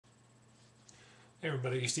Hey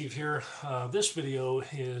everybody, Steve here. This video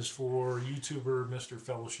is for YouTuber Mr.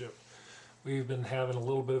 Fellowship. We've been having a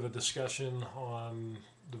little bit of a discussion on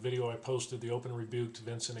the video I posted, the open rebuke to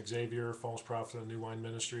Vincent Xavier, false prophet of New Wine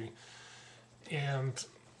Ministry. And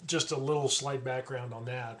just a little slight background on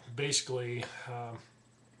that. Basically,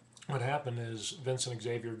 what happened is Vincent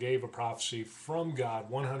Xavier gave a prophecy from God,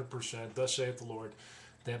 100%, thus saith the Lord,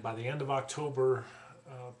 that by the end of October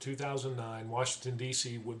 2009, Washington,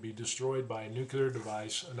 D.C. would be destroyed by a nuclear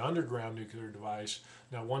device, an underground nuclear device.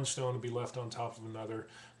 Now, one stone will be left on top of another.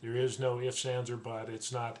 There is no ifs, ands, or but.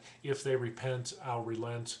 It's not, if they repent, I'll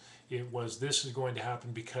relent. It was, this is going to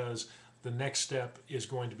happen because the next step is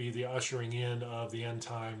going to be the ushering in of the end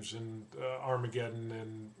times and Armageddon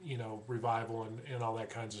and, revival and all that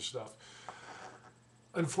kinds of stuff.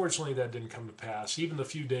 Unfortunately, that didn't come to pass. Even the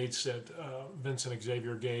few dates that Vincent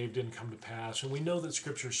Xavier gave didn't come to pass. And we know that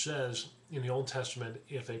Scripture says in the Old Testament,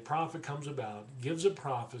 if a prophet comes about, gives a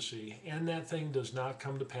prophecy, and that thing does not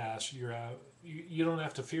come to pass, you don't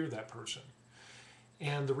have to fear that person.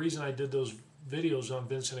 And the reason I did those videos on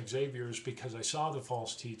Vincent Xavier is because I saw the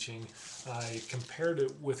false teaching. I compared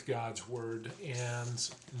it with God's Word and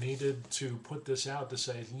needed to put this out to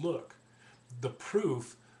say, look, the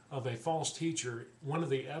proof of a false teacher, one of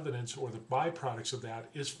the evidence or the byproducts of that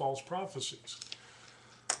is false prophecies.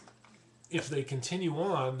 If they continue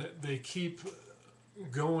on, they keep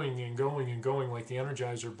going and going and going like the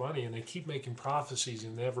Energizer Bunny, and they keep making prophecies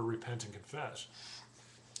and never repent and confess.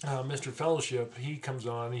 Mr. Fellowship, he comes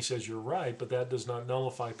on, he says, you're right, but that does not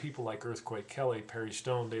nullify people like Earthquake Kelly, Perry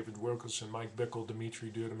Stone, David Wilkerson, Mike Bickle,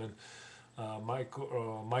 Dimitri Duduman,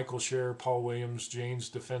 Michael Scher, Paul Williams, Jane's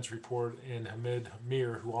Defense Report, and Hamid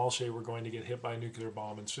Mir, who all say we're going to get hit by a nuclear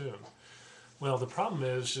bomb and soon. Well, the problem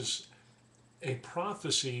is a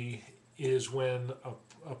prophecy is when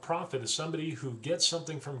a prophet is somebody who gets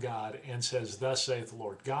something from God and says, thus saith the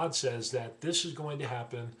Lord. God says that this is going to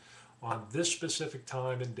happen on this specific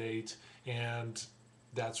time and date, and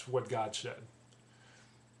that's what God said.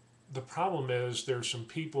 The problem is there's some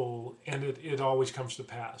people, and it always comes to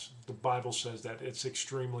pass. The Bible says that. It's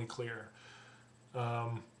extremely clear.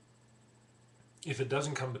 If it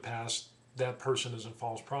doesn't come to pass, that person is a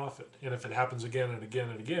false prophet. And if it happens again and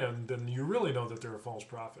again and again, then you really know that they're a false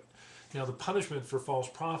prophet. Now, the punishment for false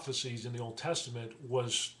prophecies in the Old Testament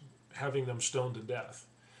was having them stoned to death.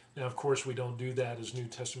 Now, of course, we don't do that as New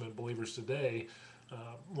Testament believers today.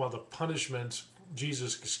 While the punishment,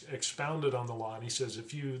 Jesus expounded on the law, and he says,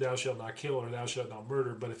 thou shalt not kill or thou shalt not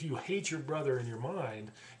murder, but if you hate your brother in your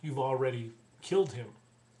mind, you've already killed him.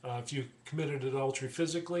 If you committed adultery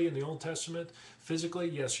physically in the Old Testament, physically,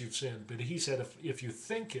 yes, you've sinned. But he said if you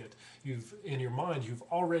think it, in your mind, you've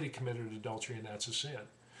already committed adultery, and that's a sin.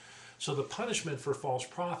 So the punishment for false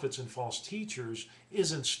prophets and false teachers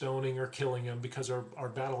isn't stoning or killing them, because our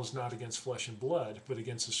battle is not against flesh and blood, but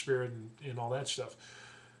against the spirit and all that stuff.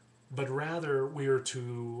 But rather, we are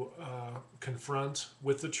to confront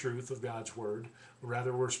with the truth of God's Word.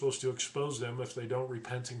 Rather, we're supposed to expose them if they don't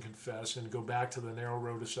repent and confess and go back to the narrow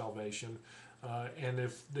road of salvation. And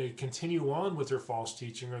if they continue on with their false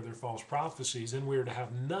teaching or their false prophecies, then we are to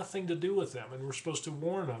have nothing to do with them. And we're supposed to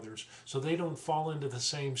warn others so they don't fall into the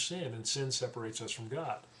same sin, and sin separates us from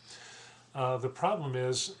God. The problem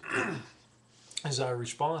is, as I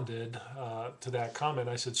responded to that comment,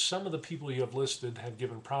 I said, some of the people you have listed have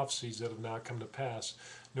given prophecies that have not come to pass,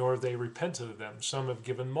 nor have they repented of them. Some have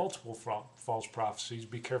given multiple false prophecies.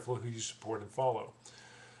 Be careful who you support and follow.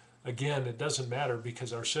 Again, it doesn't matter,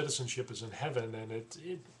 because our citizenship is in heaven, and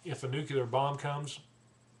if a nuclear bomb comes,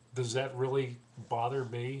 does that really bother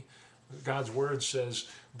me? God's Word says,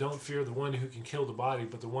 don't fear the one who can kill the body,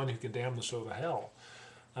 but the one who can damn the soul to hell.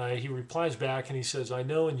 He replies back and he says, I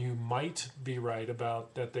know, and you might be right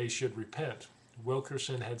about that they should repent.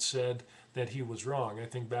 Wilkerson had said that he was wrong, I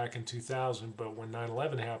think back in 2000, but when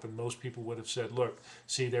 9/11 happened, most people would have said, look,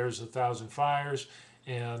 see, there's 1,000 fires,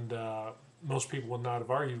 and most people would not have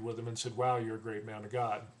argued with him and said, wow, you're a great man of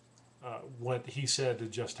God. What he said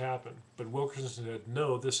had just happened. But Wilkerson said,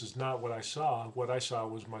 no, this is not what I saw. What I saw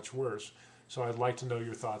was much worse. So I'd like to know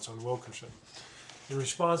your thoughts on Wilkerson. In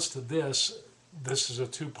response to this is a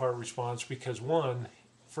two-part response, because one,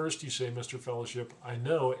 first you say, Mr. Fellowship, I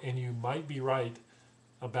know, and you might be right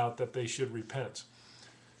about that they should repent.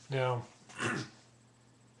 Now,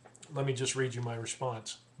 let me just read you my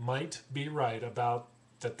response. Might be right about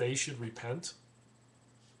that they should repent.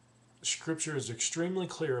 Scripture is extremely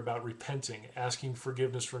clear about repenting, asking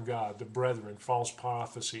forgiveness from God, the brethren, false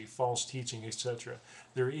prophecy, false teaching, etc.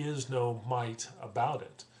 There is no might about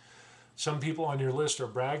it. Some people on your list are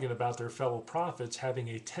bragging about their fellow prophets having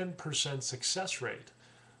a 10% success rate.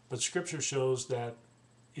 But Scripture shows that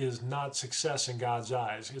is not success in God's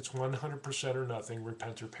eyes. It's 100% or nothing,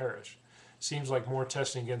 repent or perish. Seems like more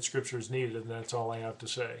testing against Scripture is needed, and that's all I have to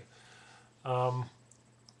say.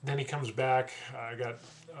 Then he comes back.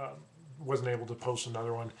 Wasn't able to post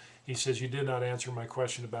another one. He says, you did not answer my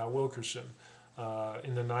question about Wilkerson.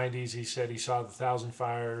 In the 90s, he said he saw the 1,000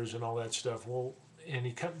 fires and all that stuff. Well,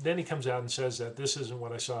 and then he comes out and says that this isn't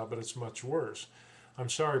what I saw, but it's much worse. I'm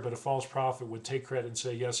sorry, but a false prophet would take credit and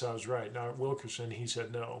say, yes, I was right. Now, Wilkerson, he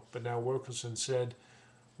said no. But now Wilkerson said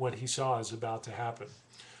what he saw is about to happen.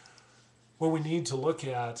 What we need to look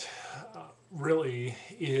at really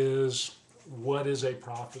is, what is a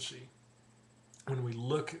prophecy? When we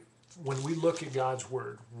look at God's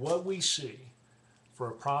word, what we see for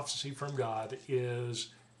a prophecy from God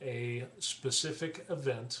is a specific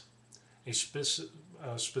event, a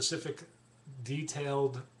specific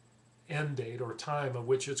detailed end date or time of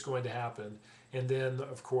which it's going to happen, and then,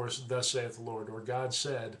 of course, thus saith the Lord, or God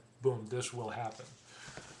said, boom, this will happen.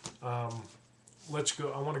 Let's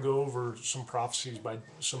go. I want to go over some prophecies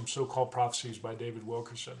some so-called prophecies by David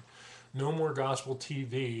Wilkerson. No more gospel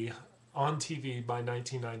TV on TV by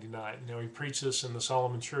 1999. Now, he preached this in the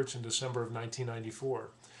Solomon Church in December of 1994.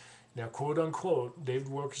 Now, quote unquote, David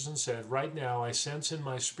Wilkerson said, right now I sense in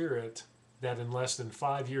my spirit that in less than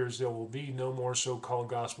 5 years there will be no more so-called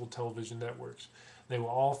gospel television networks. They will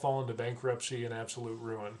all fall into bankruptcy and absolute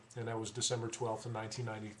ruin. And that was December 12th of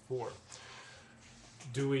 1994.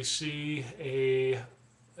 Do we see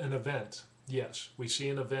an event? Yes, we see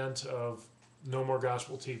an event of no more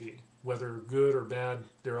gospel TV. Whether good or bad,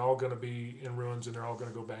 they're all going to be in ruins and they're all going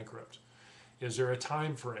to go bankrupt. Is there a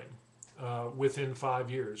time frame within 5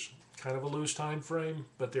 years? Kind of a loose time frame,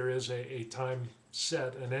 but there is a time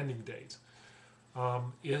set, an ending date.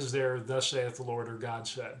 Is there, thus saith the Lord, or God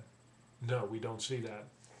said? No, we don't see that.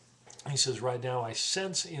 He says, right now I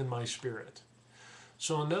sense in my spirit.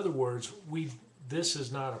 So in other words, this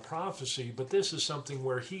is not a prophecy, but this is something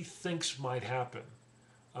where he thinks might happen.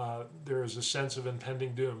 There is a sense of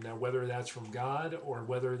impending doom. Now, whether that's from God or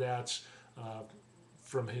whether that's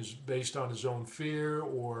based on his own fear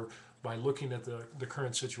or by looking at the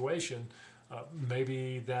current situation,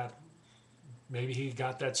 maybe he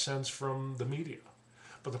got that sense from the media.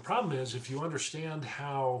 But the problem is, if you understand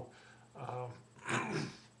how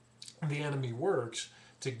the enemy works,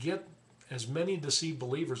 to get as many deceived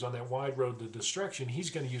believers on that wide road to destruction, he's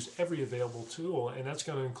going to use every available tool, and that's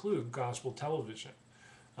going to include gospel television.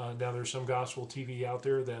 Now, there's some gospel TV out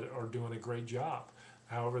there that are doing a great job.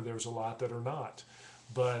 However, there's a lot that are not.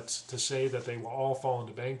 But to say that they will all fall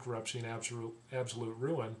into bankruptcy and absolute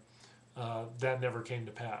ruin, that never came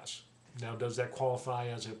to pass. Now, does that qualify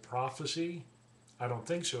as a prophecy? I don't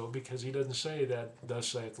think so, because he doesn't say that, thus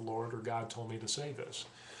saith the Lord, or God told me to say this.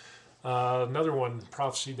 Another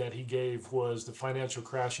prophecy that he gave was the financial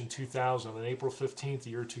crash in 2000. On April 15th, the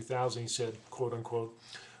year 2000, he said, quote unquote,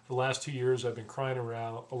 for the last 2 years I've been crying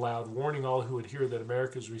aloud, warning all who would hear that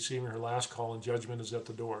America is receiving her last call and judgment is at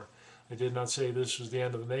the door. I did not say this was the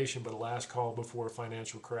end of the nation, but a last call before a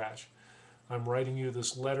financial crash. I'm writing you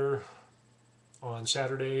this letter on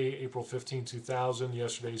Saturday, April 15, 2000.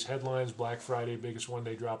 Yesterday's headlines: Black Friday, biggest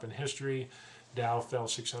one-day drop in history. Dow fell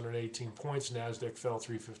 618 points. NASDAQ fell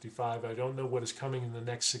 355. I don't know what is coming in the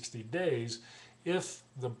next 60 days. If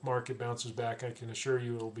the market bounces back, I can assure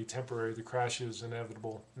you it will be temporary. The crash is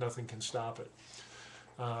inevitable. Nothing can stop it.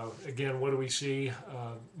 Again, what do we see?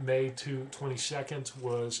 May 22nd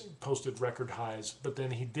was posted record highs, but then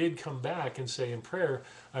he did come back and say in prayer,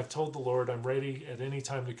 I've told the Lord I'm ready at any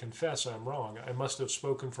time to confess I'm wrong. I must have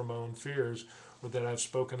spoken from my own fears, or that I've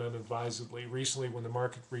spoken unadvisedly. Recently, when the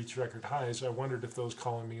market reached record highs, I wondered if those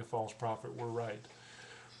calling me a false prophet were right.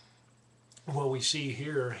 What we see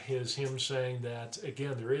here is him saying that,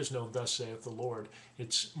 again, there is no thus saith the Lord.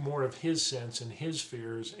 It's more of his sense and his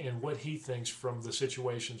fears and what he thinks from the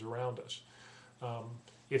situations around us.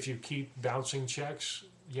 If you keep bouncing checks,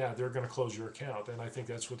 yeah, they're going to close your account. And I think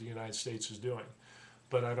that's what the United States is doing.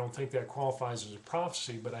 But I don't think that qualifies as a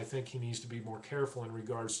prophecy, but I think he needs to be more careful in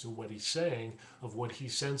regards to what he's saying, of what he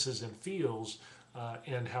senses and feels,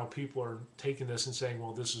 and how people are taking this and saying,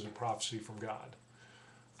 well, this is a prophecy from God.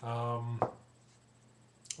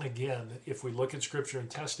 Again, if we look at Scripture and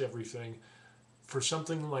test everything, for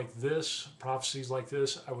something like this, prophecies like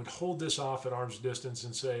this, I would hold this off at arm's distance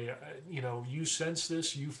and say, you sense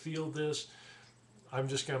this, you feel this. I'm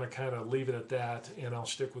just going to kind of leave it at that, and I'll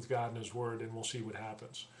stick with God and His Word, and we'll see what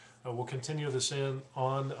happens. We'll continue this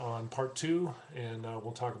on part 2, and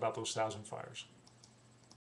we'll talk about those 1,000 fires.